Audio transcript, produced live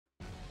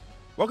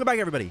Welcome back,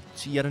 everybody,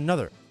 to yet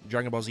another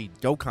Dragon Ball Z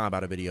Dokkan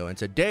Battle video, and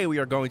today we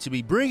are going to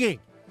be bringing...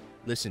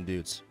 Listen,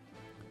 dudes.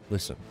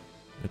 Listen,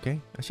 okay?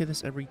 I say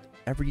this every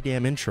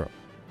damn intro.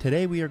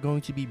 Today we are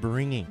going to be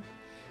bringing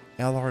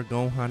LR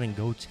Gohan and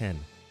Goten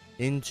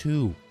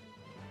into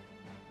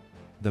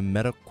the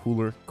Meta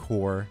Cooler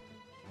Core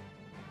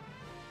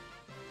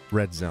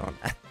Red Zone.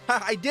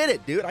 I did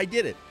it, dude. I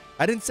did it.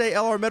 I didn't say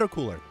LR Meta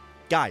Cooler.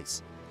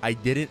 Guys, I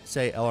didn't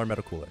say LR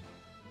Meta Cooler.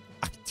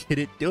 I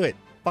didn't do it.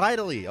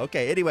 Finally.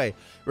 Okay, anyway,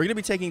 we're going to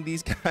be taking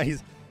these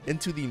guys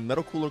into the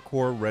Meta Cooler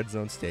Core Red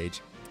Zone stage.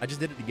 I just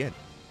did it again.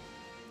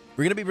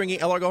 We're going to be bringing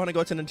LR Gohan and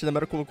Goten into the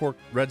Meta Cooler Core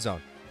Red Zone.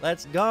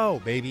 Let's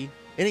go, baby.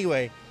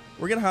 Anyway,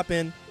 we're going to hop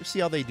in, see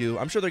how they do.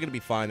 I'm sure they're going to be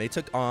fine. They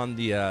took on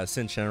the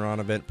Sin Shenron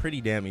event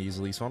pretty damn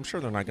easily, so I'm sure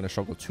they're not going to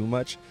struggle too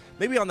much.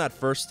 Maybe on that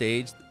first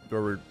stage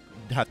where we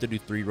have to do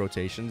 3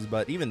 rotations,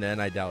 but even then,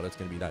 I doubt it's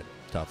going to be that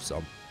tough.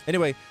 So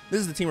anyway, this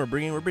is the team we're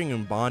bringing. We're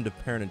bringing Bond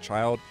of Parent and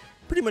Child.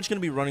 Pretty much going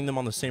to be running them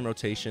on the same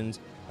rotations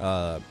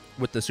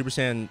with the Super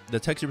Saiyan, the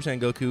Tech Super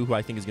Saiyan Goku, who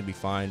I think is going to be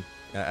fine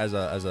as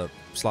a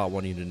slot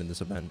 1 unit in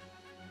this event.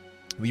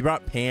 We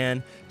brought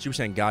Pan, Super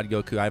Saiyan God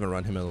Goku. I haven't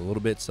run him in a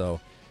little bit,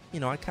 so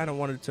I kind of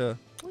wanted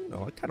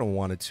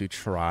to,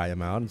 try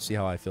him out and see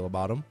how I feel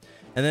about him.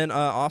 And then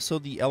also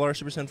the LR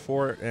Super Saiyan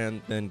 4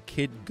 and then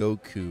Kid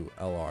Goku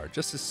LR,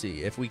 just to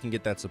see if we can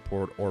get that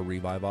support or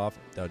revive off.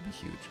 That would be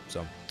huge.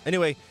 So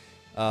anyway,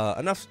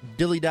 enough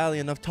dilly-dally,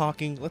 enough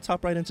talking. Let's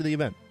hop right into the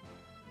event.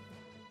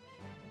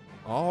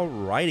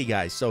 Alrighty,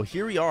 guys, so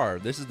here we are.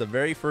 This is the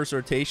very first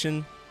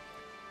rotation.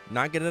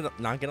 Not gonna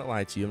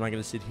lie to you. I'm not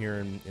gonna sit here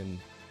and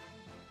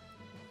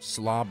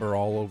slobber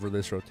all over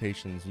this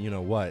rotation. You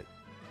know what?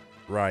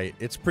 Right,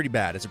 it's pretty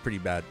bad. It's a pretty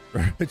bad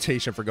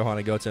rotation for Gohan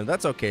and Goten.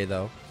 That's okay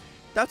though.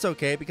 That's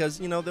okay because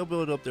they'll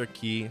build up their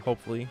ki.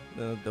 Hopefully,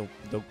 they'll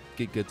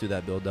get good through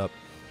that build up.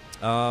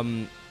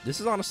 This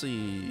is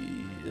honestly,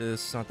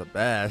 it's not the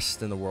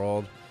best in the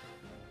world.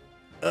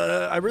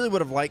 I really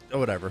would have liked... Oh,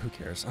 whatever. Who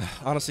cares?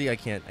 Honestly, I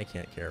can't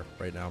care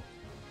right now.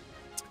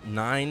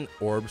 9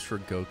 orbs for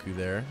Goku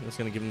there. That's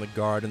going to give him the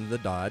guard and the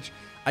dodge.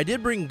 I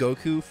did bring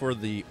Goku for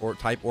the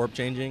type orb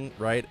changing,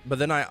 right? But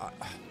then I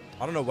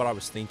don't know what I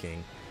was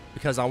thinking.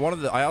 Because I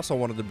also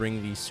wanted to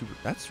bring the super...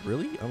 That's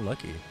really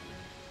unlucky.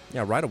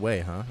 Yeah, right away,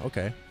 huh?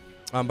 Okay.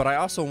 But I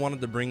also wanted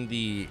to bring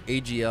the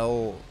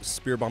AGL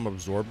Spirit Bomb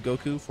Absorb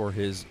Goku for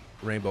his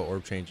Rainbow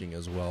Orb changing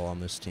as well on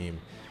this team.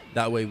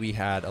 That way we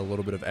had a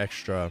little bit of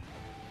extra...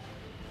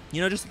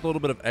 just a little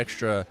bit of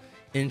extra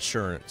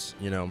insurance,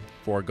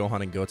 for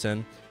Gohan and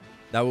Goten.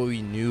 That way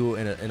we knew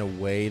in a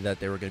way that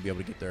they were going to be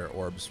able to get their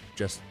orbs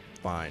just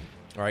fine.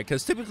 All right,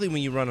 because typically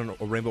when you run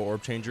a Rainbow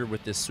Orb Changer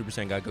with this Super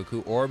Saiyan God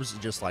Goku, orbs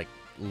just like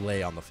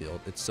lay on the field.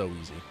 It's so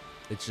easy.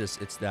 It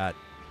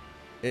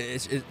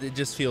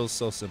just feels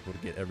so simple to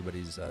get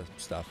everybody's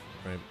stuff,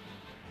 right?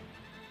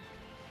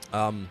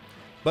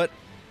 But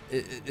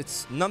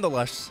it's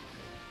nonetheless...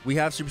 We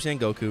have Super Saiyan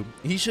Goku.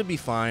 He should be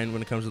fine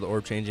when it comes to the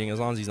orb changing, as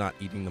long as he's not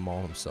eating them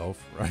all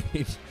himself,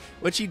 right?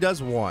 Which he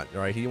does want,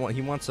 right? He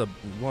wants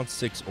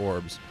 6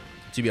 orbs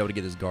to be able to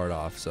get his guard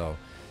off. So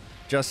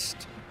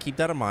just keep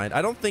that in mind.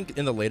 I don't think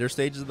in the later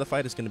stages of the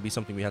fight it's going to be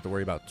something we have to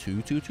worry about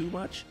too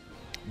much,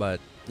 but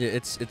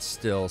it's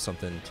still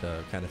something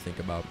to kind of think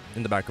about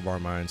in the back of our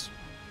minds,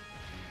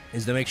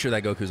 is to make sure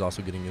that Goku's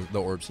also getting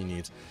the orbs he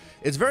needs.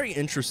 It's very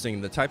interesting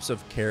the types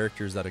of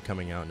characters that are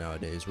coming out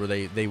nowadays, where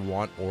they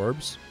want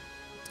orbs.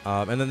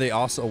 And then they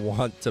also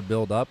want to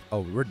build up.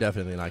 Oh, we're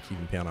definitely not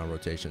keeping Pan on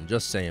rotation.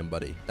 Just saying,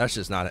 buddy. That's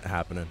just not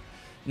happening.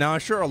 Now,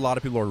 I'm sure a lot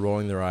of people are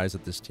rolling their eyes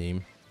at this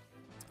team.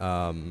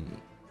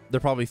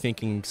 They're probably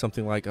thinking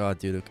something like, oh,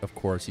 dude, of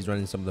course, he's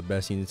running some of the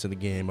best units in the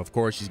game. Of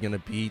course, he's going to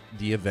beat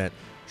the event.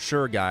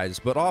 Sure, guys.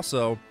 But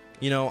also,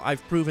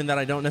 I've proven that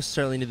I don't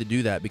necessarily need to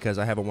do that because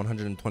I have a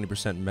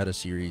 120% meta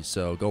series.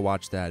 So go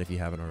watch that if you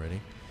haven't already.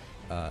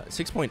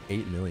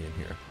 6.8 million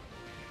here.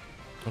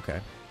 Okay.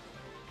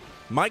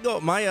 My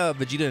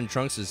Vegeta and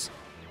Trunks is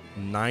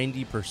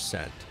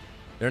 90%.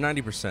 They're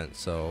 90%,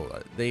 so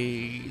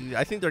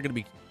I think they're going to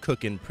be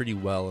cooking pretty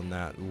well in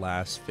that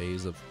last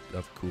phase of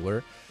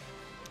Cooler.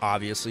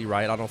 Obviously,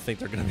 right? I don't think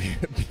they're going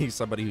to be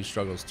somebody who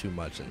struggles too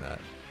much in that.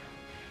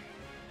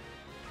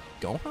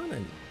 Gohan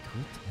and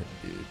Goten,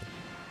 dude.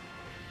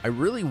 I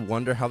really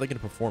wonder how they're going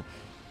to perform.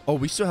 Oh,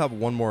 we still have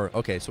one more.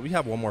 Okay, so we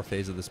have one more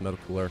phase of this Meta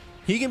Cooler.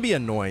 He can be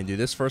annoying, dude.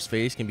 This first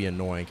phase can be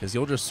annoying because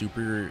he'll just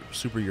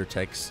super your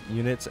Tex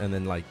units and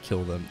then like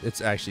kill them.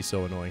 It's actually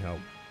so annoying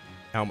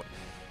how much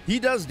he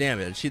does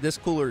damage. This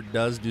Cooler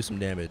does do some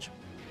damage,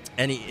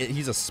 and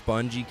he's a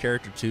spongy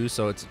character too.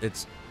 So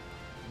it's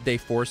they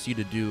force you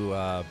to do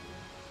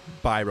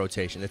by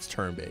rotation. It's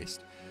turn based.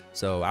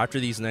 So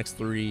after these next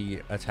 3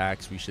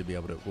 attacks, we should be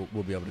able to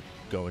we'll be able to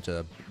go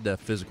into the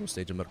physical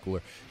stage of Meta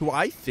Cooler, who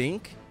I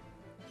think.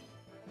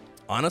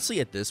 Honestly,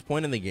 at this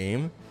point in the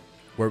game,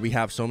 where we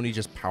have so many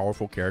just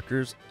powerful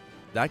characters,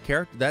 that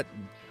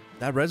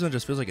red zone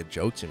just feels like a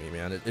joke to me,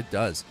 man. It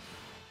does.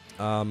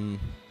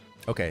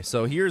 Okay,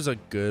 so here's a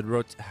good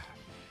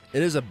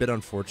It is a bit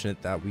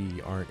unfortunate that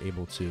we aren't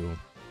able to.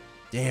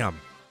 Damn.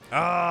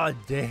 Ah,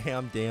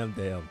 damn, damn,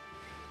 damn.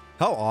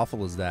 How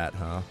awful is that,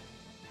 huh?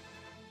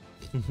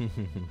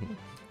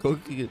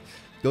 Goku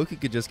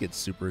could just get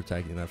super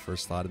attacking in that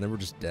first slot, and then we're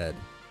just dead,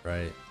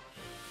 right?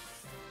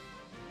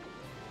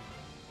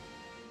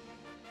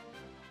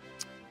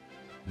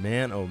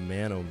 Man, oh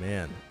man, oh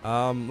man.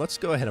 Let's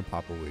go ahead and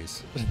pop a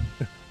Whis.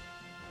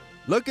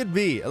 Look at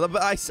me.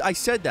 I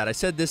said that. I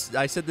said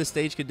this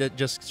stage could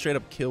just straight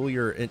up kill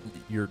your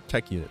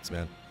tech units,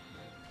 man.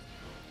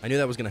 I knew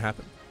that was gonna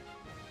happen.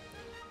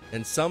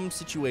 In some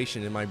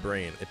situation in my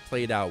brain, it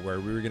played out where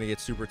we were gonna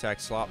get super attack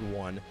slot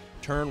 1,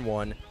 turn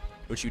 1,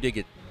 which you did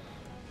get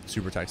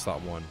super attack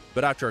slot 1,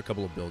 but after a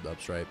couple of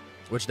build-ups, right?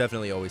 Which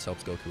definitely always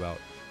helps Goku out.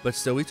 But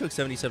still, we took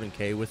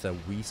 77k with a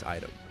Whis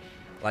item.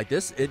 Like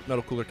this,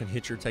 Metal Cooler can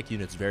hit your tech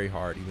units very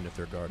hard, even if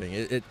they're guarding.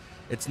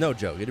 It's no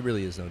joke. It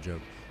really is no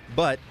joke.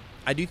 But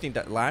I do think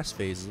that last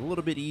phase is a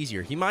little bit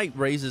easier. He might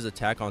raise his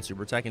attack on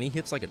super attack, and he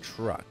hits like a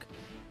truck.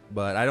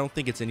 But I don't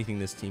think it's anything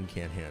this team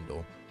can't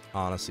handle.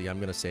 Honestly, I'm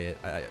gonna say it.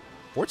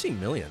 14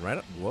 million,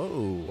 right?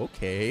 Whoa,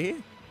 okay.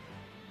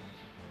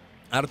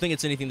 I don't think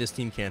it's anything this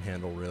team can't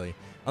handle, really.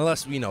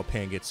 Unless, you know,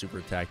 Pan gets super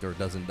attacked or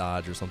doesn't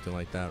dodge or something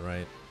like that,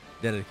 right?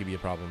 Then it could be a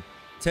problem.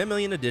 10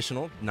 million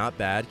additional, not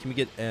bad. Can we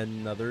get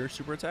another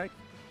super attack?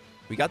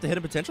 We got the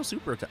hidden potential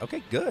super attack.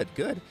 Okay, good,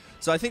 good.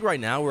 So I think right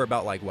now we're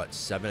about like what,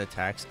 7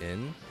 attacks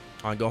in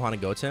on Gohan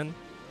and Goten.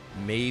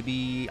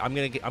 Maybe I'm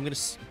gonna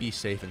be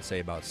safe and say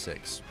about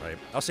 6, right?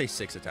 I'll say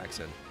 6 attacks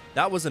in.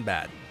 That wasn't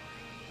bad.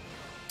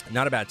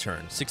 Not a bad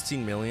turn.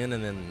 16 million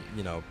and then,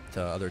 you know,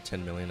 the other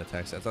 10 million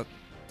attacks. That's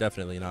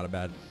definitely not a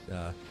bad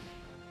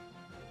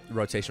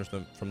rotation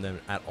from them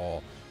at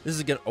all. This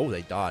is good. Oh,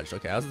 they dodged.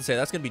 Okay, I was gonna say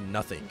that's gonna be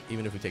nothing,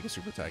 even if we take a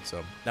super attack.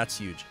 So that's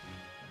huge.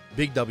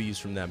 Big W's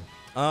from them.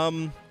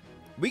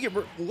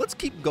 Let's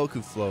keep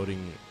Goku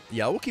floating.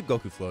 Yeah, we'll keep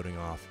Goku floating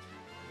off.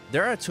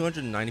 They're at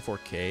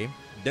 294k.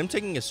 Them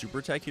taking a super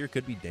attack here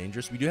could be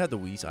dangerous. We do have the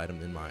Whis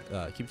item in mind.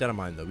 Keep that in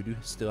mind, though. We do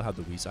still have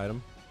the Whis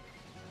item.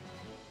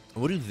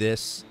 We'll do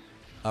this.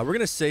 We're going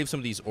to save some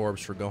of these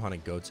orbs for Gohan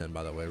and Goten,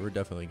 by the way. We're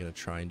definitely going to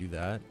try and do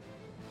that.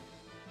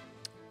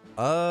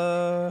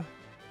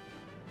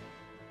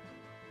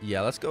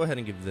 Yeah, let's go ahead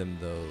and give them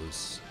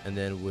those. And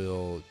then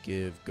we'll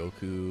give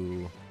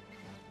Goku...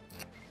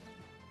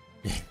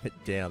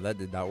 Damn, that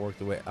did not work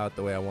the way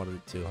I wanted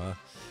it to, huh?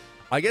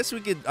 I guess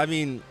we could... I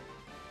mean...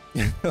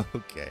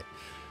 Okay.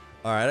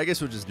 All right, I guess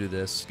we'll just do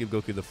this. Give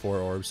Goku the 4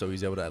 orbs so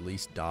he's able to at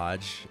least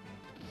dodge.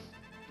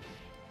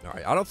 All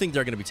right, I don't think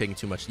they're going to be taking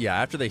too much. Yeah,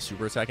 after they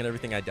super attack and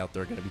everything, I doubt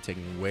they're going to be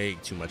taking way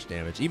too much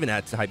damage. Even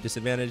at type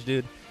disadvantage,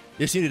 dude,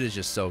 this unit is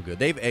just so good.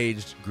 They've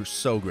aged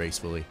so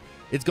gracefully.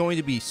 It's going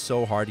to be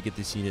so hard to get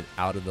this unit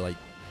out of the, like,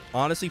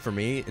 honestly, for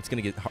me, it's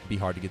going to be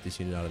hard to get this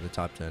unit out of the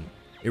top 10.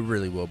 It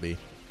really will be.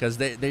 Because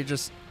they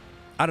just,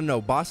 I don't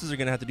know, bosses are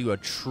going to have to do 1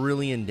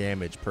 trillion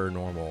damage per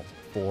normal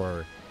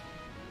for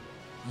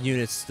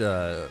units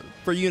to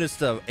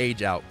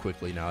age out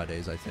quickly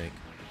nowadays, I think.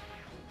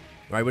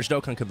 Right, which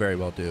Dokkan could very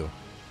well do.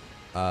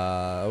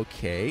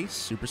 Okay,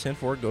 Super Saiyan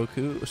 4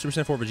 Goku, Super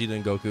Saiyan 4 Vegeta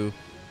and Goku.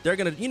 They're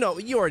gonna, you know,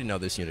 you already know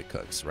this unit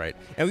cooks, right?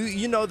 And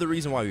you know the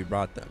reason why we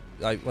brought them.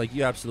 Like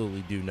you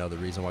absolutely do know the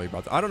reason why we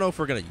brought them. I don't know if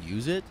we're gonna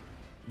use it.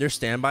 Their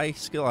standby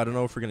skill, I don't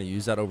know if we're gonna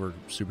use that over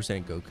Super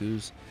Saiyan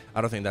Goku's.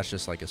 I don't think that's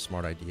just like a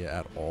smart idea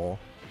at all.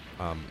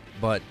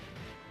 But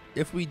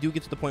if we do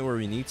get to the point where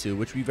we need to,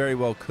 which we very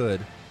well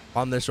could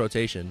on this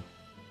rotation.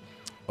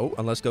 Oh,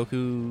 unless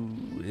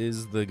Goku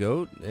is the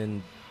GOAT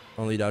and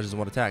only dodges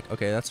 1 attack.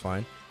 Okay, that's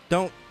fine.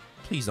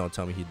 Please don't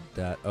tell me he did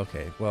that.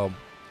 Okay, well.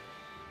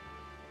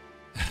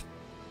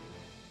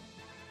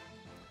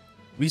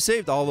 We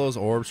saved all those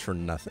orbs for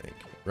nothing,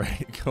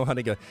 right? Go on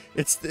and go.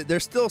 They're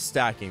still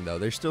stacking, though.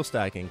 They're still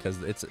stacking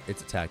because it's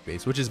attack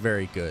based, which is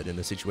very good in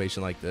a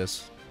situation like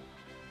this.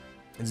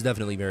 It's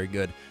definitely very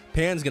good.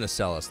 Pan's going to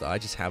sell us, though. I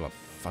just have a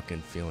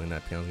fucking feeling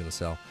that Pan's going to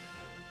sell.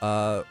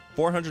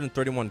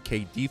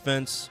 431k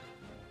defense.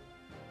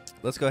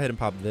 Let's go ahead and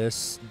pop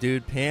this.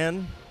 Dude,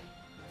 Pan.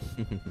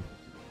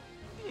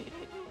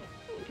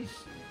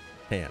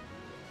 Pan.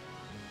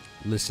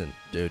 Listen,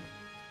 dude.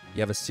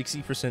 You have a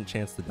 60%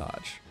 chance to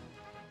dodge.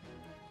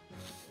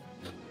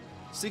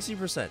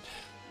 60%.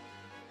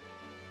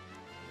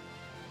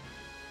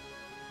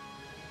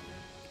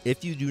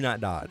 If you do not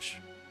dodge,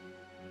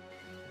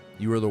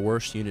 you are the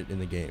worst unit in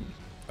the game.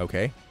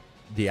 Okay?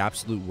 The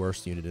absolute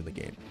worst unit in the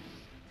game.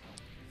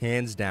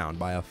 Hands down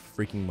by a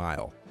freaking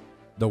mile.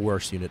 The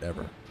worst unit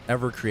ever.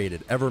 Ever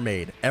created. Ever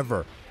made.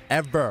 Ever.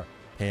 Ever.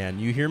 Pan,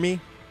 you hear me?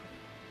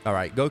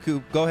 Alright,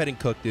 Goku, go ahead and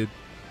cook, dude.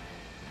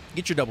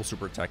 Get your double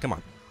super attack. Come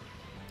on.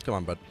 Come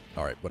on, bud.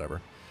 Alright,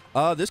 whatever.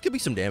 This could be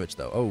some damage,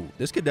 though. Oh,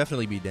 this could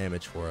definitely be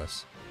damage for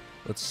us.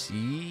 Let's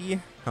see.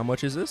 How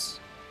much is this?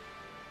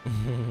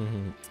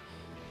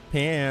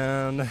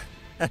 Pan.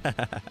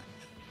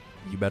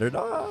 You better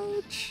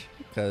dodge.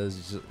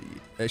 Because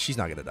she's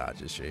not going to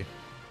dodge, is she?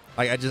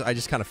 I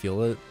just kind of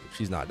feel it.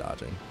 She's not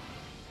dodging.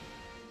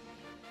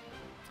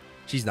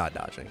 She's not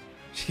dodging.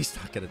 She's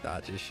not going to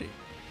dodge, is she?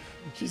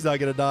 She's not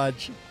going to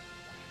dodge.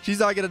 She's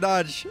not going to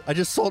dodge. I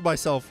just sold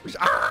myself.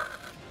 Ah!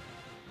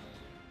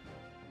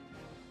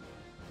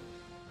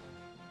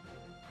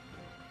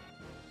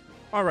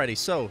 Alrighty,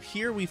 so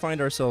here we find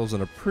ourselves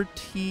in a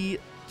pretty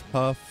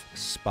tough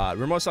spot.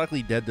 We're most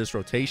likely dead this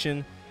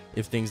rotation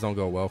if things don't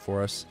go well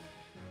for us.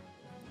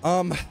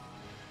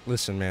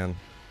 Listen, man.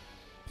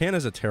 Pan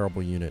is a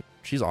terrible unit.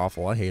 She's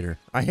awful. I hate her.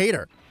 I hate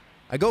her.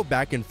 I go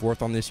back and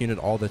forth on this unit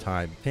all the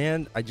time.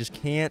 Pan, I just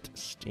can't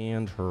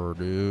stand her,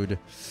 dude.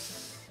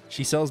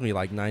 She sells me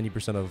like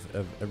 90%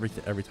 of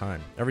everything every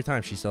time. Every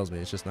time she sells me,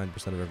 it's just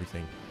 90% of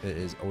everything. It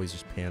is always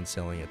just Pan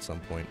selling at some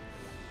point.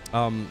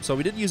 So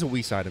we did use a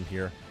weak item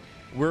here.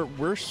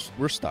 We're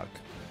stuck.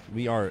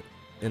 We are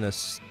in a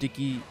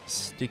sticky,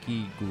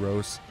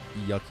 gross,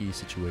 yucky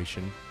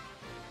situation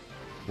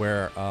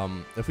where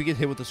if we get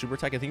hit with the super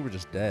attack, I think we're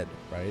just dead,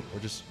 right? We're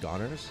just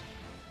goners.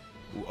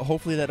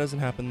 Hopefully that doesn't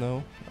happen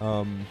though.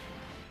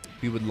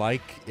 We would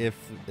like if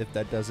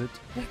that doesn't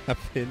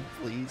happen,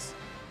 please.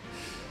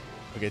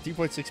 Okay,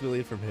 3.6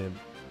 million from him.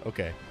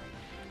 Okay.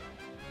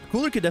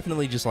 Cooler could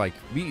definitely just like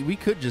we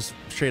could just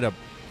straight up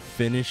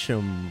finish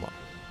him.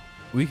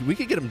 We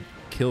could get him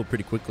killed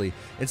pretty quickly.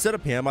 Instead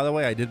of Pam, by the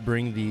way, I did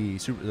bring the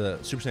Super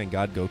Saiyan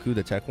God Goku,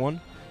 the tech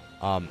one.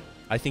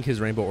 I think his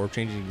Rainbow Orb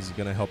changing is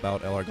going to help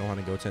out LR Gohan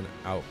and Goten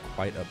out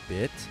quite a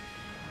bit.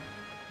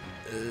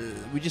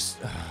 We just...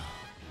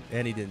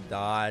 and he didn't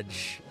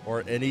dodge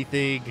or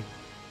anything.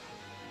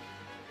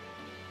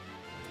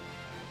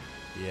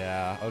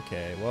 Yeah,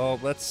 okay. Well,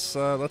 let's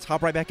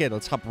hop right back in.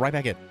 Let's hop right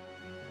back in.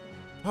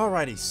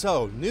 Alrighty,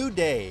 so new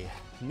day.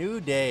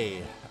 New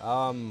day.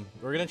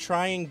 We're gonna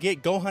try and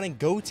get Gohan and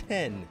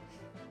Goten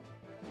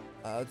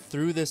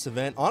through this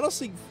event.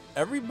 Honestly,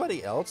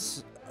 everybody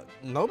else,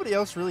 nobody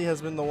else really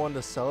has been the one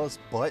to sell us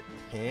but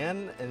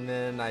Pan, and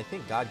then I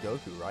think God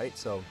Goku, right?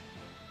 So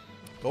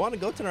Gohan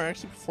and Goten are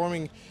actually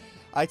performing,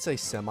 I'd say,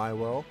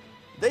 semi-well.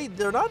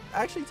 They're not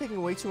actually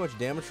taking way too much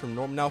damage from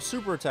normal. Now,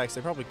 super attacks,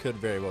 they probably could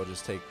very well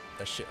just take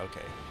a shit.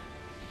 Okay.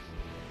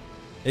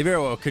 They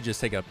very well could just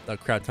take a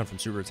crowd ton from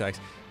super attacks.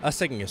 Us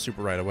taking a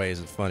super right away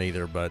isn't fun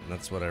either, but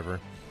that's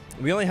whatever.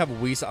 We only have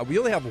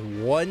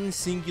one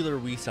singular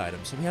Whis item,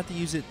 so we have to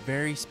use it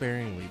very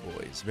sparingly,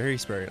 boys. Very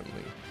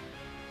sparingly.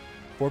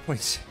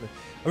 4.7.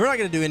 We're not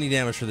going to do any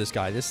damage for this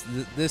guy. This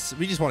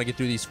we just want to get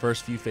through these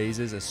first few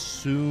phases as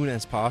soon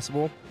as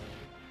possible.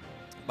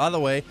 By the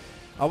way,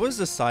 I was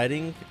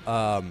deciding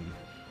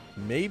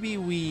maybe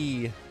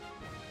we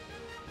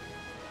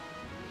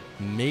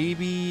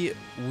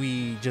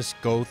just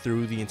go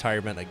through the entire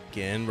event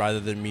again rather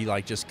than me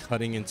like just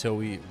cutting to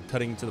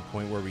the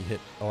point where we hit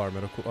all our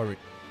medical.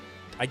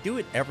 I do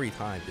it every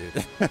time,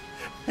 dude.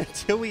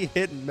 Until we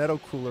hit Metal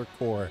Cooler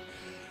Core,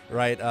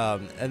 right?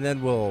 And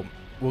then we'll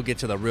get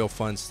to the real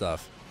fun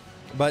stuff.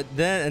 But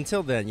then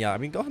until then, yeah, I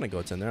mean, Gohan and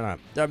Goten,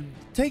 they're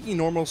taking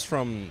normals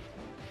from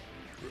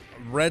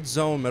Red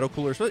Zone, Metal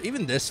Coolers, but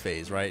even this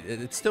phase, right?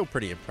 It's still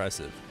pretty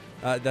impressive.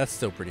 That's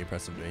still pretty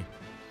impressive to me.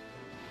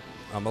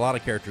 A lot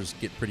of characters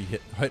get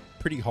hit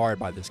pretty hard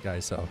by this guy,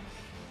 so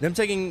them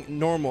taking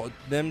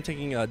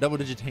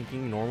double-digit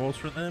tanking normals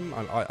for them,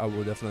 I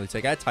will definitely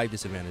take. I had type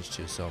disadvantage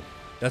too, so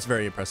that's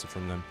very impressive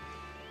from them.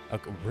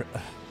 Okay,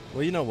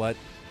 well, you know what?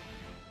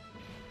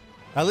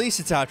 At least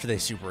it's after they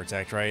super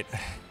attacked, right?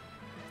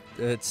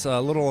 It's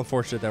a little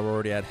unfortunate that we're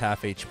already at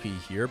half HP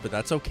here, but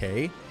that's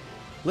okay.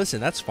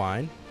 Listen, that's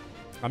fine.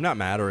 I'm not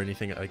mad or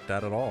anything like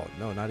that at all.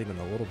 No, not even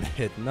a little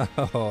bit. No,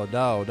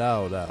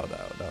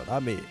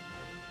 not me.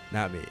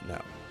 Not me.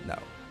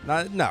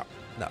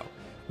 No.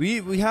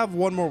 We have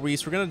one more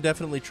Whis. We're gonna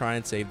definitely try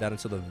and save that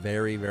until the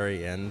very,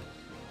 very end,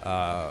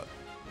 or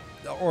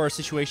a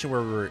situation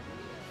where we're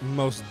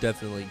most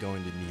definitely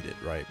going to need it.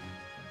 Right?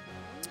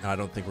 I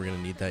don't think we're gonna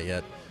need that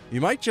yet. You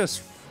might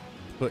just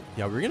put.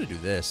 Yeah, we're gonna do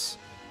this.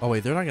 Oh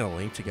wait, they're not gonna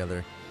link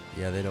together.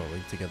 Yeah, they don't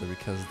link together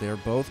because they're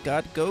both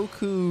got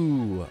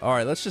Goku. All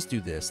right, let's just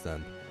do this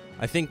then.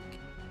 I think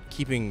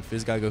keeping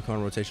Fizz God Goku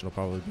on rotation will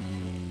probably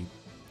be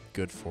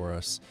good for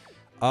us.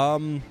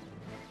 But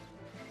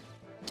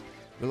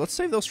let's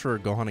save those for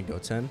Gohan and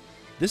Goten.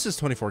 This is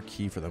 24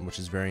 key for them, which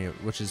is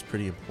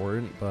pretty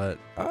important. But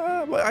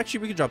well,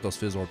 actually, we can drop those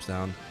Fizz orbs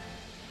down.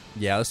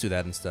 Yeah, let's do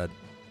that instead.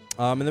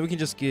 And then we can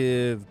just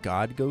give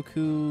God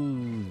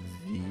Goku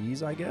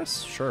these, I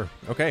guess. Sure.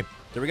 Okay,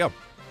 there we go.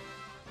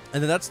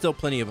 And then that's still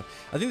plenty of...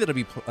 I think that'll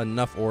be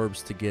enough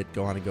orbs to get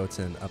Gohan and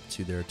Goten up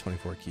to their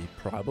 24 key,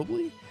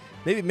 probably.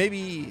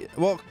 Maybe...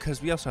 Well,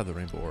 because we also have the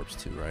Rainbow Orbs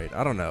too, right?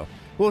 I don't know.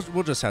 We'll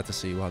just have to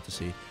see. We'll have to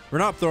see. We're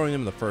not throwing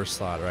them in the first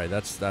slot, right?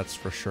 That's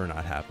for sure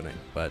not happening.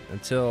 But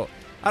until...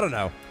 I don't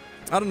know.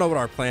 I don't know what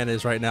our plan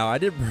is right now. I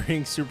did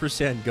bring Super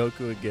Saiyan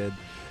Goku again.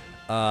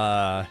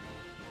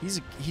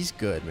 He's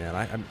good,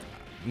 man.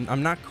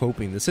 I'm not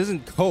coping. This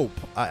isn't cope.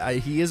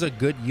 He is a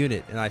good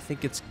unit, and I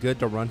think it's good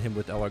to run him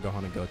with LR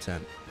Gohan and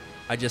Goten.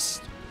 I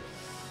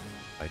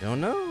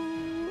don't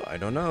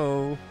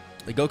know.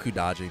 The Goku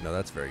dodging, though,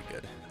 that's very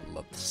good. I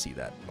love to see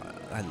that.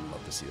 I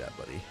love to see that,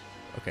 buddy.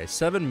 Okay,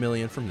 7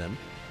 million from them.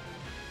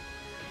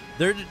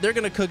 they're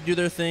gonna do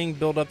their thing,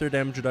 build up their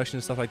damage reduction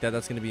and stuff like that.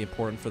 That's gonna be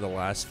important for the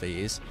last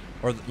phase,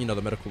 or you know,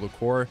 the medical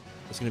core.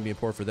 That's gonna be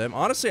important for them.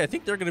 Honestly, I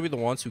think they're gonna be the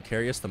ones who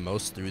carry us the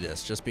most through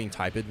this, just being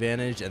type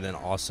advantage, and then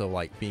also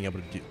like being able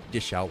to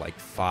dish out like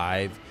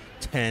 5,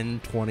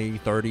 10, 20,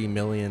 30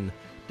 million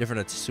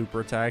different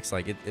super attacks.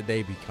 Like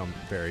they become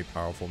very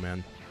powerful,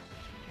 man.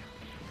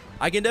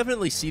 I can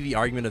definitely see the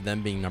argument of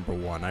them being number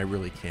 1. I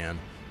really can.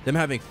 Them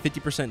having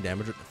 50%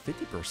 damage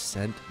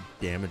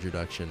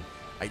reduction.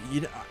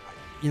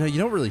 You know, you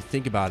don't really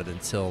think about it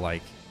until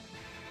like,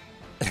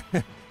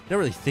 you don't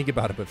really think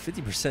about it, but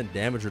 50%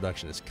 damage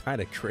reduction is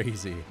kind of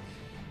crazy.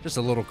 Just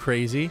a little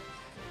crazy.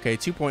 Okay,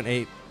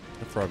 2.8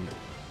 from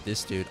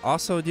this dude.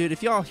 Also, dude,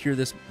 if y'all hear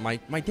this, my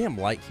damn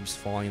light keeps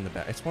falling in the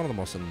back. It's one of the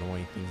most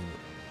annoying things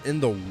in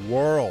the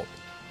world.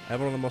 I have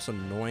one of the most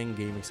annoying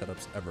gaming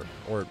setups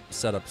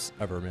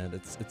ever, man.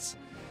 It's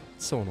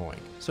so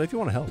annoying. So if you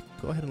want to help,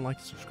 go ahead and like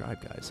and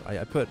subscribe, guys.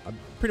 I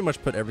pretty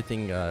much put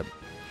everything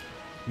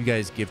you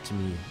guys give to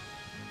me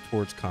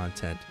towards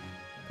content.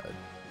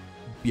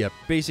 Yeah,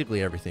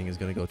 basically everything is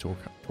going to go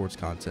towards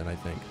content, I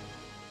think.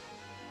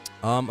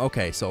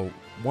 Okay, so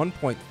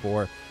 1.4,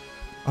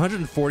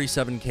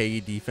 147 KE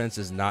defense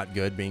is not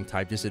good, being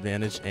type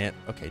disadvantaged. And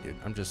okay, dude,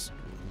 I'm just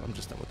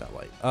done with that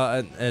light.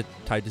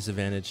 Type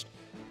disadvantaged.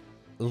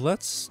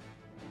 Let's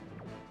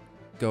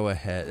go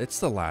ahead. It's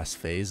the last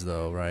phase,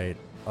 though, right?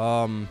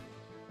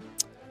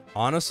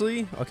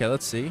 Honestly, okay,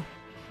 let's see.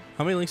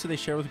 How many links do they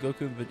share with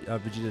Goku,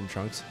 Vegeta, and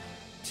Trunks?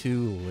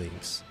 2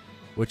 links,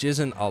 which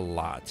isn't a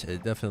lot.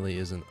 It definitely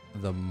isn't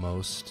the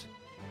most.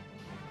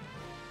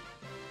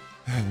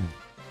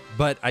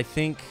 But I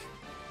think...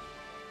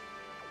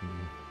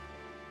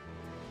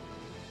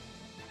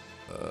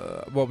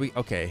 well,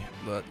 okay.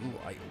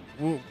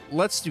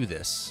 Let's do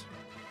this.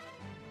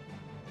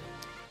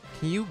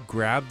 Can you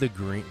grab the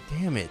green?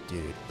 Damn it,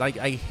 dude. Like,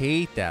 I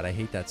hate that. I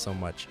hate that so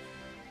much.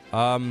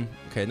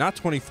 Okay, not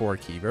 24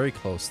 key. Very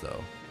close,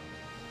 though.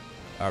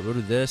 We'll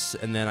do this,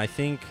 and then I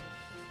think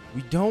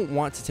we don't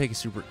want to take a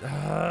super...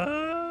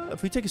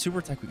 if we take a super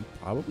attack, we could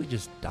probably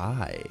just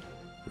die,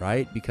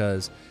 right?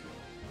 Because,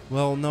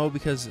 well, no,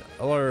 because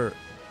all our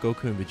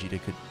Goku and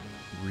Vegeta could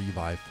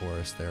revive for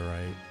us there,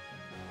 right?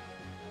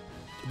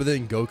 But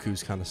then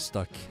Goku's kind of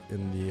stuck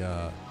in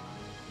the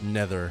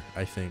nether,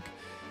 I think.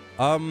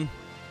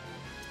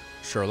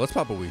 Sure, let's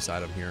pop a Whis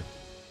item here.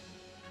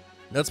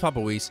 Let's pop a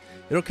Whis.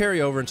 It'll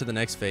carry over into the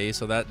next phase,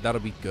 so that'll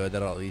be good.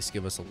 That'll at least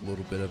give us a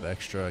little bit of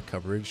extra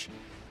coverage.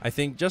 I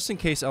think just in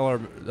case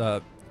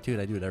LR... dude,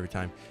 I do it every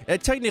time.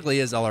 It technically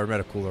is LR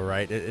Metacooler,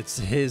 right? It's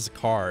his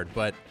card,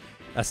 but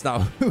that's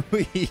not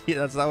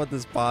that's not what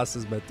this boss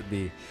is meant to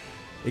be.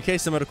 In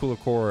case the Metacooler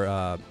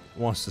core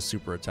wants to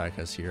super attack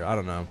us here. I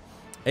don't know.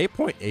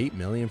 8.8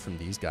 million from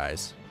these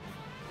guys.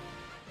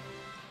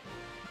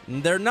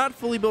 They're not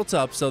fully built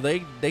up, so they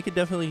could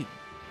definitely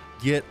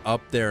get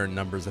up there in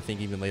numbers, I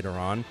think, even later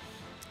on.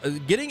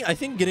 I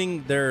think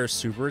getting their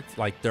super,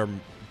 like their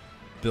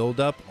build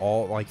up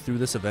all like through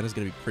this event is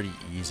going to be pretty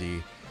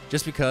easy,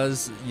 just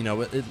because, you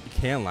know, it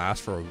can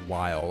last for a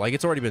while. Like,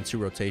 it's already been 2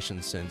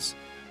 rotations since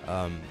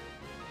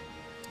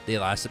they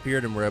last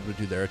appeared, and we're able to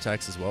do their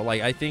attacks as well.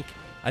 Like, I think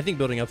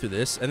building up through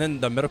this, and then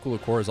the Medical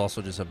Core is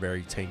also just a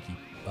very tanky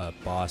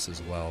boss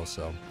as well.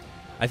 So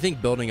I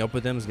think building up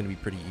with them is going to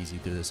be pretty easy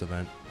through this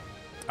event.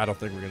 I don't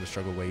think we're going to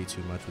struggle way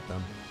too much with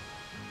them.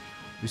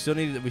 We still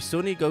need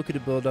Goku to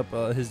build up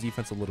his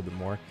defense a little bit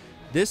more.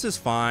 This is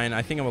fine.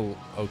 I think I'm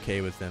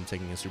okay with them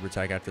taking a super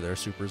attack after their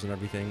supers and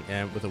everything,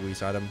 and with a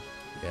Whis item.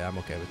 Yeah, I'm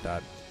okay with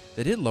that.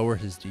 They did lower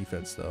his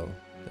defense, though.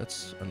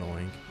 That's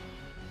annoying.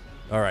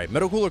 All right,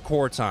 Medical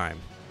Core time.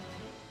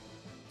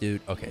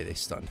 Dude, okay, they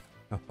stunned.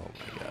 Oh,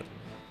 my God.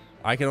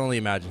 I can only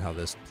imagine how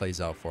this plays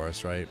out for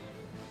us, right?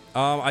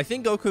 I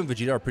think Goku and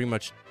Vegeta are pretty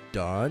much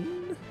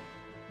done.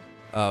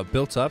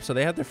 Built up, so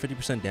they have their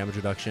 50% damage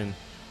reduction.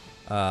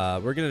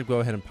 We're going to go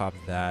ahead and pop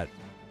that.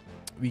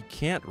 We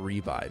can't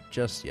revive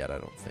just yet, I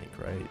don't think,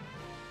 right?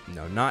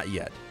 No, not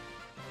yet.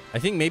 I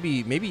think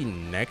maybe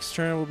next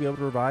turn we'll be able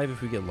to revive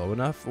if we get low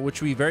enough,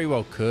 which we very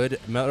well could.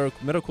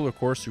 Medical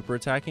Core super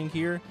attacking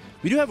here.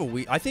 We do have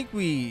I think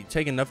we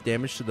take enough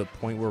damage to the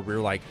point where we're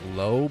like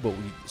low, but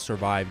we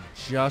survive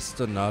just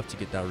enough to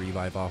get that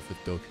revive off with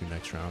Goku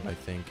next round, I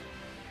think.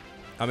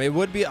 I mean, it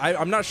would be...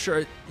 I'm not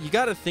sure. You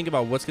got to think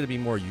about what's going to be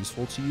more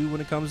useful to you when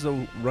it comes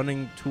to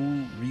running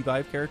 2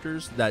 revive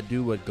characters that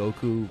do what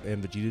Goku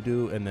and Vegeta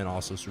do, and then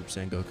also Super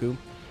Saiyan Goku,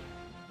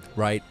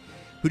 right?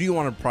 Who do you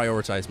want to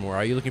prioritize more?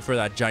 Are you looking for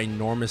that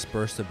ginormous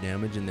burst of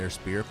damage in their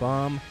Spirit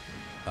Bomb,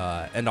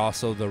 and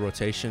also the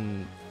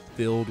rotation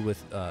filled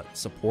with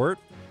support,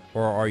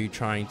 or are you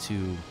trying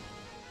to,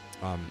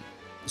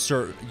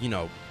 you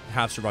know,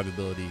 have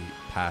survivability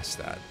past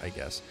that, I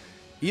guess?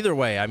 Either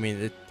way, I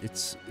mean,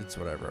 it's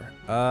whatever.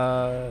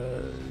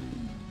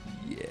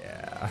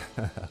 Yeah.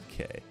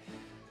 Okay.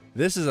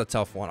 This is a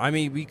tough one. I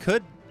mean, we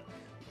could...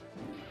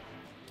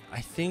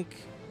 I think...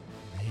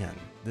 Man,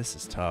 this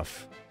is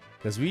tough.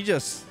 Because we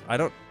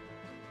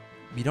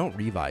don't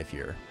revive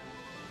here.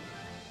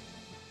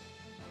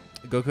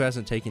 Goku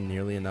hasn't taken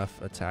nearly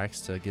enough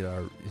attacks to get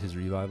his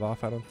revive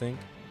off, I don't think.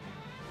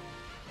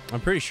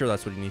 I'm pretty sure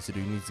that's what he needs to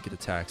do. He needs to get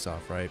attacks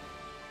off, right?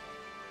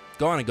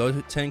 Gohan and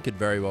Goten could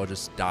very well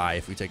just die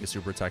if we take a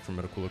super attack from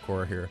Metacooler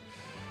Core here.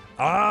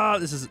 Ah,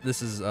 this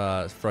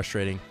is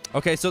frustrating.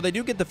 Okay, so they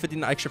do get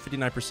the extra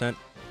 59%.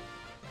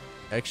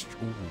 Extra,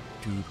 ooh,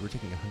 dude, we're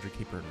taking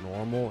 100k per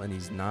normal, and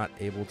he's not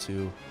able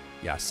to.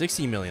 Yeah,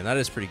 60 million. That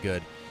is pretty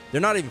good.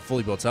 They're not even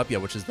fully built up yet,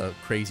 which is the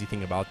crazy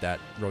thing about that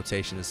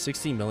rotation is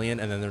 60 million,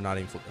 and then they're not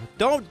even full.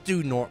 Don't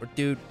do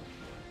dude.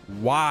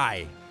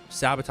 Why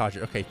sabotage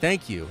it? Okay,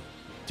 thank you.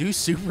 Do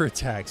super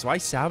attacks. Why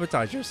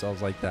sabotage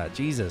yourselves like that?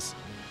 Jesus.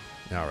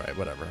 All right,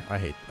 whatever. I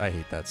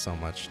hate that so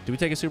much. Do we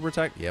take a super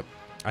attack? Yep.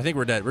 I think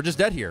we're dead. We're just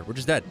dead here. We're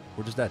just dead.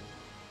 We're just dead.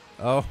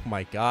 Oh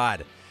my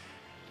god.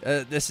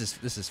 This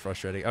is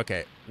frustrating.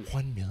 Okay,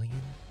 1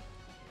 million.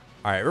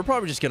 All right, we're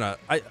probably just gonna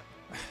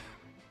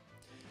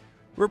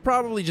we're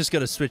probably just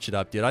gonna switch it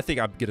up, dude. I think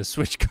I'm gonna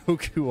switch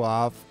Goku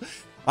off.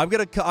 I'm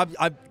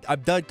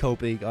done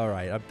coping. All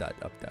right, I'm done.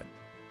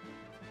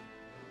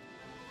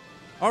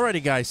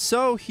 Alrighty, guys.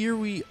 So here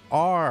we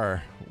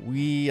are.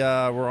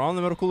 We're on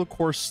the Metacooler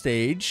Core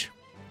stage.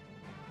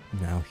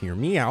 Now hear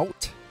me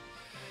out.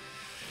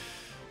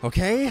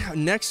 Okay,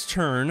 next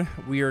turn,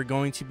 we are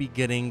going to be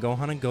getting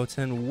Gohan and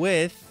Goten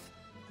with,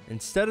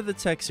 instead of the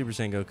Tech Super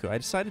Saiyan Goku, I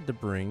decided to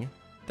bring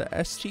the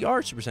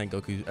STR Super Saiyan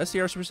Goku.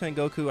 STR Super Saiyan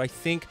Goku, I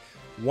think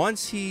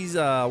once he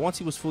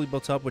was fully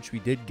built up, which we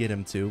did get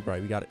him to,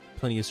 right? We got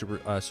plenty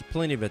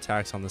of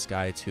attacks on this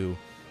guy to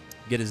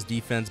get his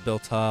defense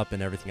built up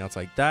and everything else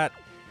like that.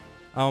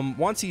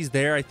 Once he's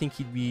there, I think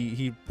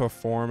he'd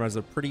perform as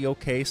a pretty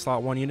okay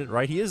slot 1 unit,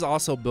 right? He is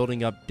also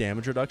building up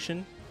damage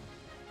reduction.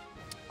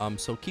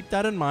 So keep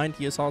that in mind.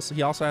 He also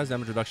has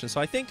damage reduction.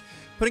 So I think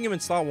putting him in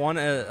slot 1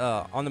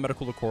 on the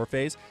Metacooler Core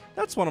phase,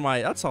 that's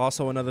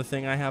also another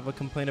thing I have a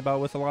complaint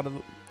about with a lot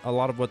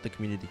of what the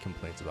community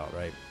complains about,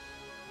 right?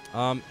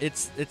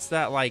 It's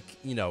that, like,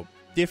 you know,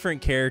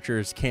 different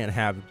characters can't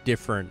have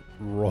different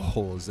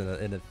roles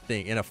in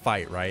a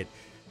fight, right?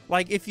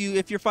 Like if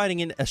you're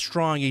fighting in a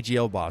strong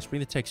AGL boss,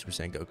 bring the Tech Super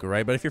Saiyan Goku,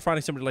 right? But if you're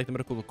fighting somebody like the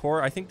Metacooler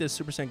Core, I think this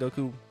Super Saiyan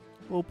Goku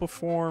will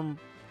perform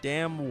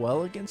damn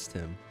well against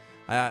him.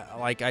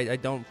 I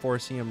don't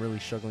foresee him really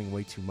struggling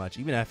way too much,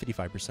 even at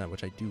 55%,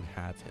 which I do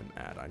have him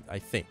at. I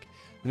think.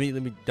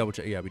 Let me double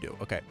check. Yeah, we do.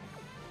 Okay.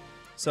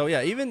 So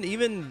yeah,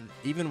 even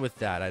with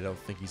that, I don't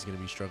think he's going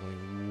to be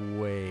struggling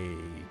way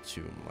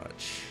too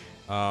much.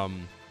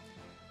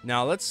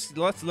 Now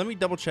let me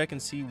double check and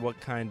see what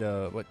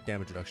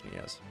damage reduction he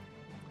has.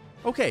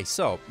 Okay,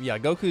 so yeah,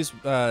 Goku's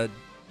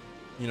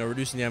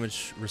reducing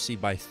damage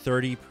received by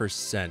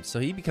 30%,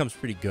 so he becomes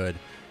pretty good.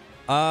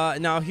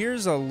 Now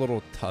here's a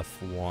little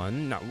tough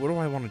one. Now, what do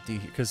I want to do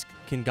here? Because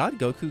can God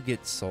Goku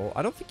get sold?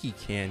 I don't think he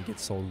can get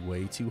sold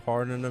way too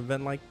hard in an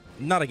event like,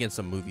 not against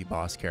a movie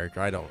boss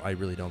character. I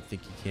really don't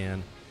think he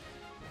can.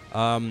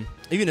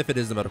 Even if it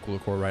is the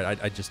Metacooler Core, right?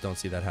 I just don't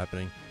see that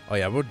happening. Oh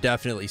yeah, we're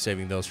definitely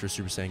saving those for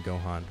Super Saiyan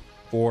Gohan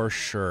for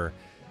sure.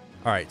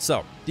 All right,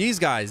 so these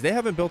guys, they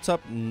haven't built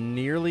up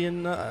nearly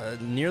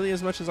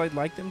as much as I'd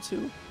like them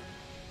to.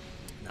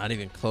 Not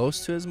even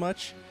close to as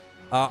much.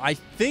 I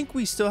think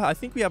we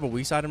have a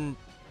Whis item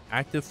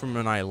active from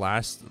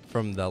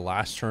the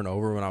last turn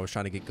over when I was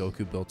trying to get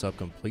Goku built up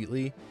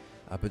completely.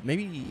 But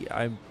maybe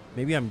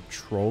I'm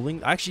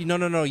trolling. Actually,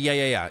 no.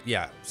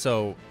 Yeah.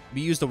 So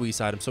we used a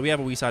Whis item. So we have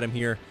a Whis item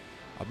here.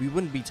 We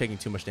wouldn't be taking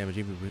too much damage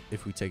even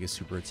if we take a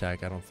super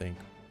attack, I don't think.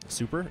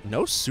 Super?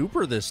 No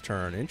super this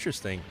turn.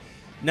 Interesting.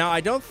 Now,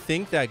 I don't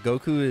think that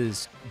Goku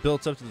is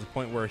built up to the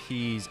point where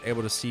he's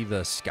able to see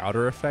the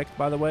Scouter effect,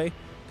 by the way.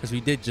 Because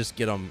we did just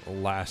get him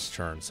last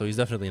turn, so he's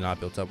definitely not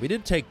built up. We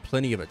did take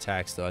plenty of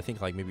attacks, though. I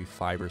think like maybe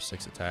 5 or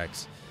 6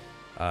 attacks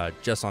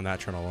just on that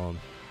turn alone.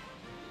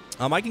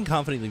 I can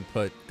confidently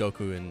put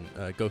Goku in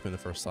the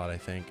first slot, I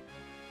think.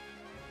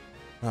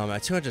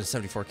 At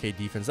 274k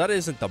defense, that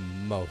isn't the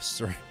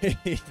most, right?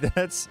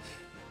 that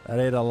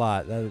ain't a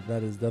lot.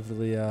 That is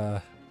definitely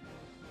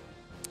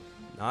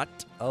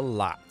not a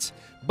lot.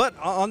 But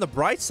on the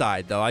bright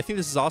side, though, I think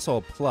this is also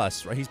a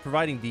plus, right? He's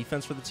providing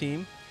defense for the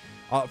team.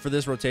 For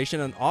this rotation,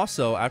 and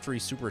also after he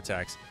super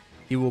attacks,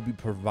 he will be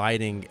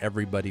providing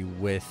everybody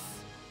with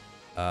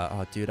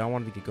oh dude, I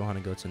wanted to get Gohan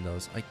and Goten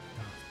those. Okay,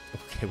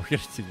 we're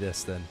gonna do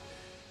this then.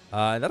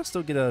 That'll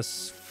still get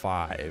us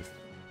 5.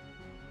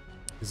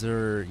 Is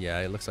there? Yeah,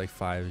 it looks like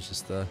 5 is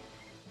just the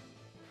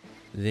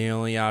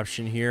only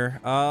option here.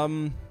 Yeah,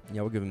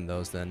 we'll give him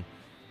those then.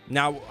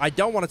 Now, I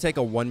don't want to take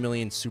a 1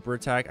 million super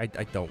attack.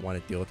 I don't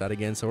want to deal with that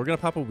again, so we're gonna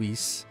pop a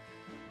Whis.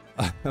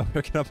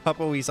 We're gonna pop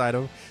a Whis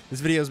item. This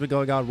video's been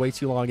going on way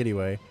too long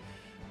anyway.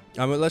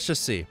 Let's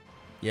just see.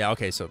 Yeah,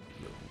 okay, so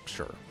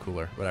sure,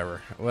 cooler,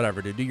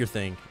 whatever, dude. Do your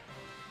thing.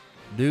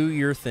 Do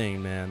your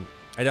thing, man.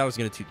 I doubt I was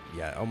gonna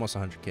almost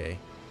 100k,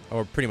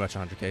 or pretty much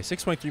 100k.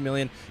 6.3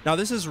 million. Now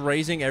this is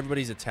raising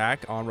everybody's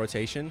attack on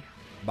rotation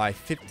by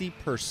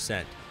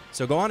 50%.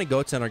 So Gohan and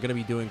Goten are gonna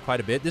be doing quite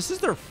a bit. This is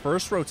their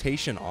first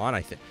rotation on,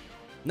 I think.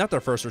 Not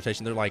their first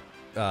rotation. They're like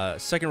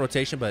second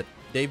rotation, but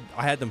I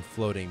had them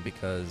floating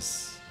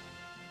because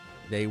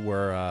They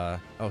were,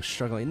 oh,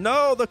 struggling.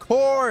 No, the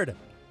cord!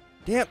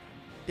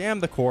 Damn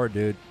the cord,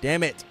 dude.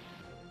 Damn it.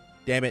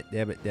 Damn it.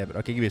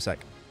 Okay, give me a sec.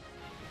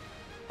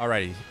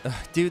 Alrighty.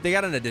 Dude, they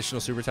got an additional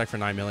super attack for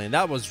 9 million.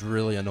 That was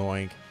really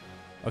annoying.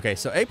 Okay,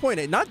 so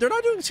 8.8. They're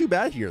not doing too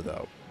bad here,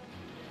 though.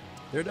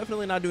 They're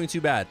definitely not doing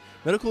too bad.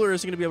 Metacooler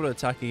isn't going to be able to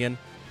attack again.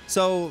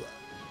 So,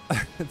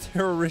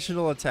 their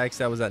original attack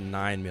stat was at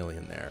 9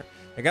 million there.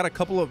 They got a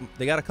couple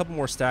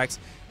more stacks,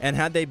 and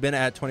had they been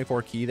at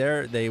 24 key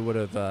there, they would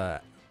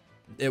have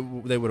they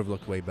would have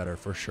looked way better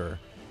for sure.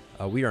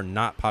 We are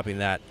not popping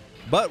that,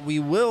 but we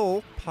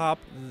will pop.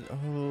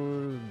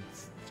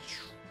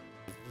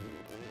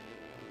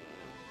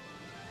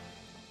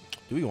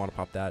 Do we want to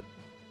pop that?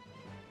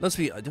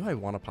 Do I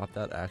want to pop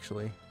that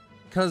actually?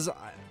 Because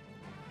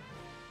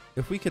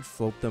if we could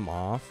float them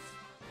off.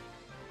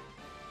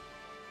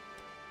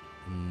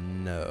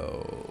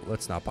 No,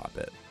 let's not pop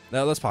it.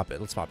 No, let's pop it.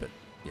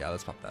 Yeah,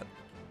 let's pop that.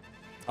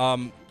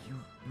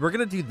 We're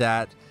gonna do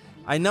that.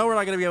 I know we're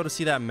not gonna be able to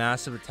see that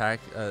massive attack,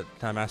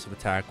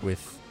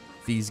 with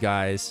these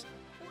guys,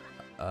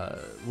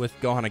 with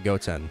Gohan and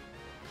Goten.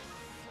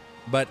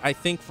 But I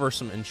think for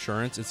some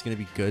insurance, it's gonna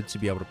be good to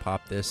be able to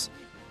pop this,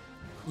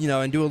 you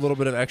know, and do a little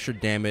bit of extra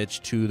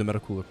damage to the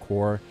Metacooler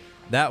core.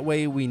 That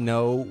way, we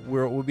know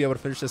we'll be able to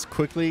finish this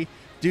quickly.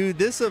 Dude,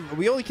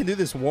 we only can do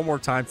this one more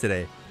time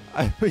today.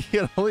 We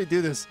can only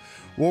do this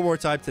one more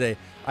time today.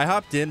 I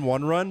hopped in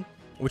one run,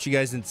 which you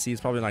guys didn't see.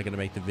 It's probably not going to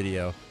make the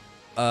video.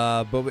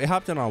 But we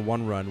hopped in on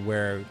one run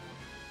where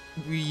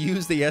we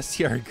used the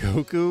STR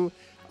Goku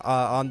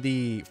on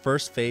the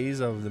first phase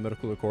of the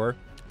Metacooler core.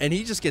 And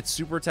he just gets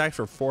super attacked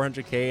for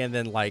 400k, and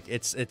then like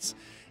it's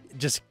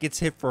just gets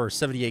hit for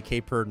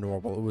 78k per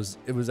normal.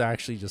 It was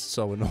actually just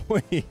so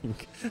annoying.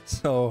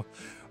 So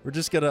we're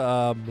just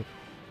gonna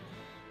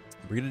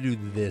do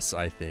this,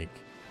 I think.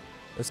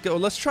 Let's go.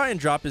 Let's try and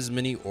drop as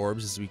many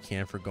orbs as we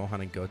can for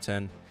Gohan and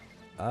Goten.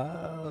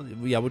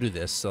 Yeah, we'll do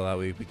this so that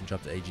way we can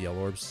drop the AGL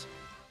orbs.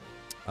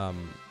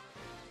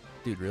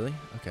 Dude, really?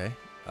 Okay.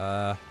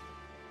 I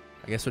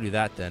guess we'll do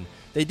that then.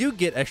 They do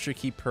get extra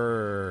key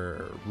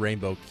per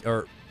rainbow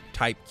or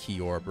type key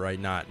orb, right?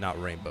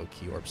 Not rainbow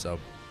key orb. So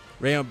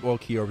rainbow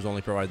key orbs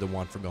only provide the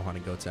one for Gohan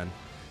and Goten.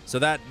 So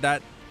that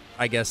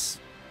I guess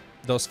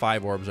those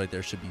 5 orbs right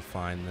there should be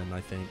fine then,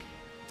 I think,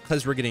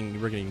 because we're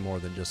getting more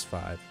than just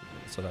 5.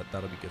 So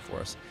that'll be good for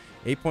us.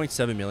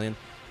 8.7 million.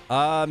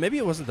 Maybe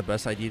it wasn't the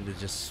best idea to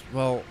just,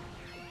 well,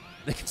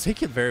 they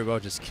could very well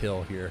just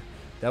kill here.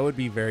 That would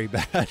be very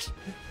bad.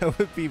 That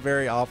would be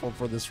very awful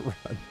for this run.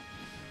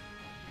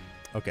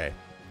 Okay.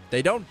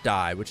 They don't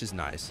die, which is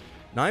nice.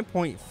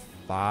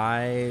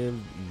 9.5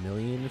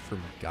 million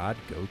from God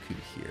Goku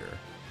here.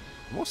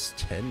 Almost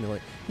 10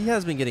 million. He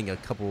has been getting a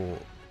couple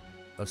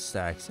of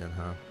stacks in,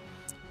 huh?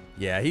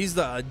 Yeah, he's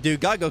the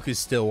dude. God Goku's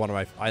still one of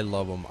my. I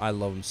love him. I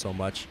love him so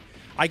much.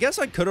 I guess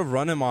I could have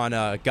run him on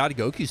God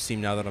Goku's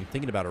team now that I'm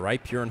thinking about it,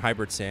 right? Pure and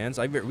Hybrid Sands.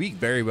 We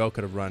very well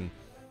could have run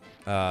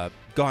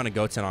Gohan and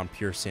Goten on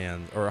Pure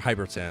Sand or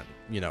Hybrid Sand.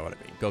 You know what I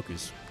mean?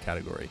 Goku's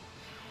category.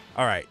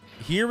 All right,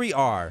 here we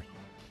are.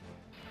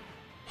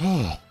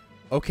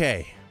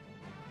 Okay.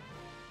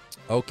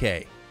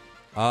 It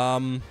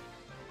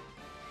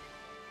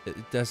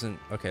doesn't.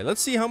 Okay,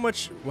 let's see how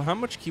much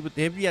key would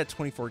they be at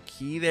 24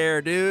 key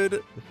there,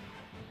 dude.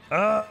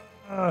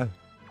 Did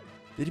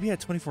he be at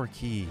 24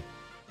 key?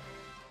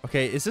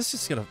 Okay, is this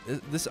just gonna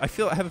I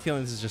have a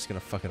feeling this is just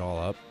gonna fuck it all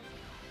up.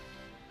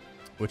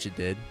 Which it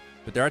did.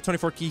 But they're at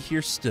 24 key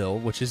here still,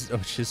 which is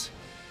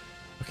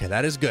okay,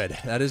 that is good.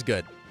 That is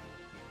good.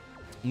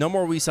 No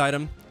more Whis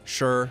item,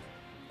 sure.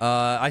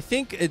 I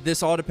think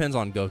this all depends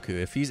on Goku.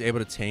 If he's able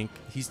to tank,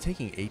 he's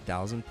taking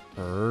 8,000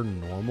 per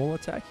normal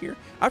attack here.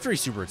 After he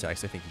super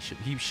attacks, I think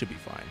he should be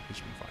fine. He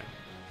should be fine.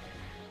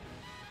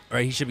 All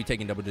right, he should be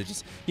taking double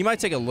digits. He might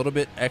take a little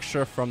bit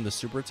extra from the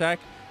super attack,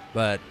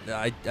 but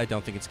I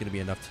don't think it's going to be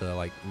enough to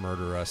like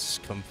murder us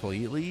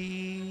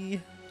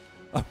completely.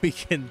 We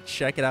can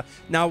check it out.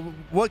 Now,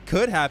 what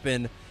could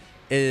happen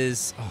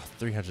is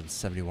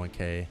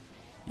 371k.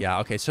 Yeah,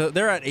 okay. So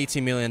they're at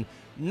 18 million.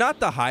 Not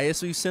the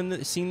highest we've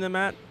seen them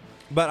at,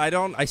 but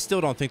I still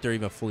don't think they're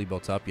even fully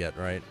built up yet,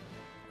 right?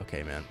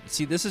 Okay, man.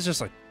 See, this is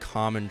just a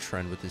common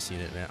trend with this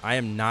unit, man. I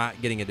am not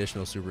getting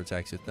additional super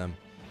attacks with them.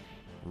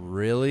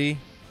 Really?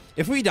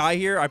 If we die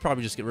here, we're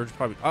probably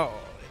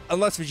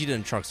unless Vegeta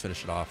and Trunks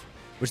finish it off,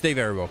 which they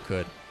very well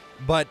could.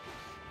 But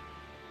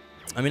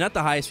I mean, not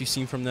the highest we've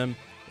seen from them.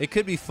 It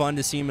could be fun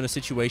to see them in a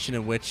situation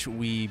in which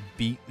we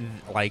beat,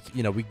 like,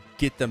 you know, we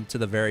get them to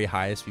the very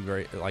highest we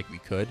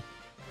could.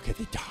 Okay,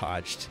 they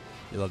dodged.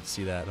 You love to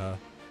see that, huh?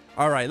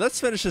 All right, let's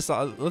finish this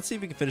off. Let's see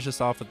if we can finish this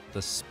off with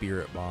the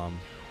Spirit Bomb.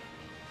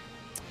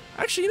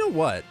 Actually, you know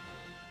what?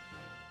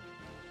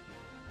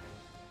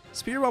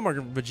 Spirit Bomb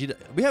or Vegeta.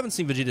 We haven't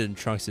seen Vegeta and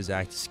Trunks'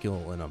 active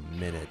skill in a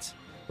minute.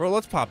 Bro,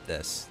 let's pop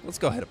this. Let's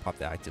go ahead and pop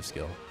the active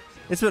skill.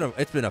 It's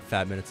been a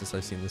fat minute since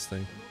I've seen this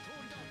thing.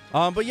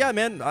 But yeah,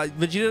 man,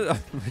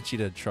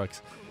 Vegeta and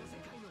Trunks.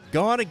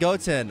 Gohan and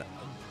Goten,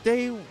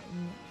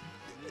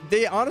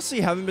 they honestly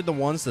haven't been the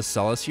ones to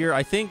sell us here.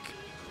 I think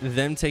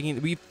them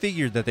taking, we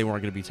figured that they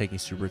weren't going to be taking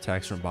super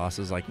attacks from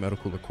bosses like Metal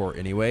Cooler Core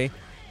anyway,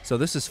 so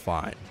this is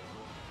fine.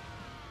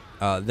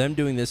 Them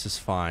doing this is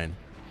fine,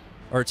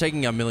 or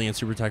taking a million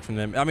super attacks from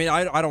them. I mean,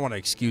 I don't want to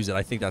excuse it.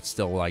 I think that's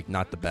still like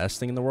not the best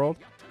thing in the world,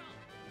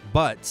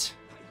 but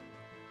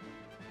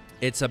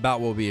it's about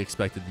what we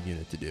expected the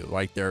unit to do.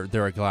 Like they're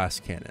a glass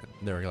cannon.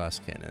 They're a glass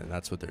cannon, and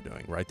that's what they're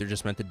doing, right? They're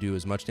just meant to do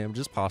as much damage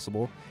as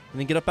possible and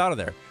then get up out of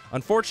there.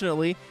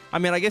 Unfortunately, I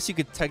mean, I guess you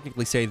could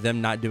technically say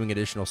them not doing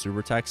additional super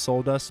attacks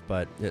sold us,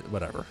 but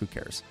whatever, who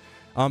cares?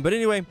 But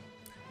anyway,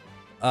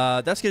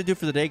 that's gonna do it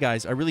for the day,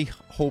 guys. I really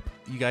hope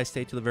you guys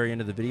stayed to the very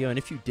end of the video, and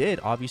if you did,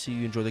 obviously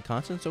you enjoy the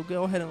content, so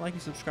go ahead and like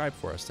and subscribe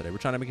for us today. We're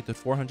trying to make it to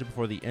 400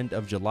 before the end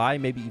of July,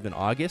 maybe even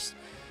August.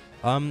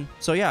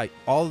 So yeah,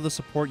 all of the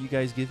support you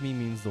guys give me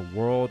means the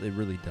world. It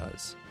really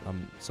does.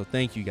 So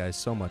thank you guys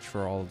so much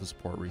for all of the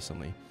support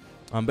recently.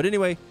 But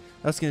anyway,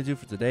 that's going to do it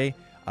for today.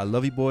 I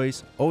love you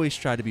boys. Always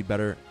try to be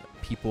better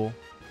people.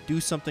 Do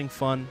something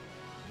fun.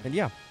 And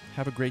yeah,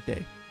 have a great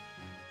day.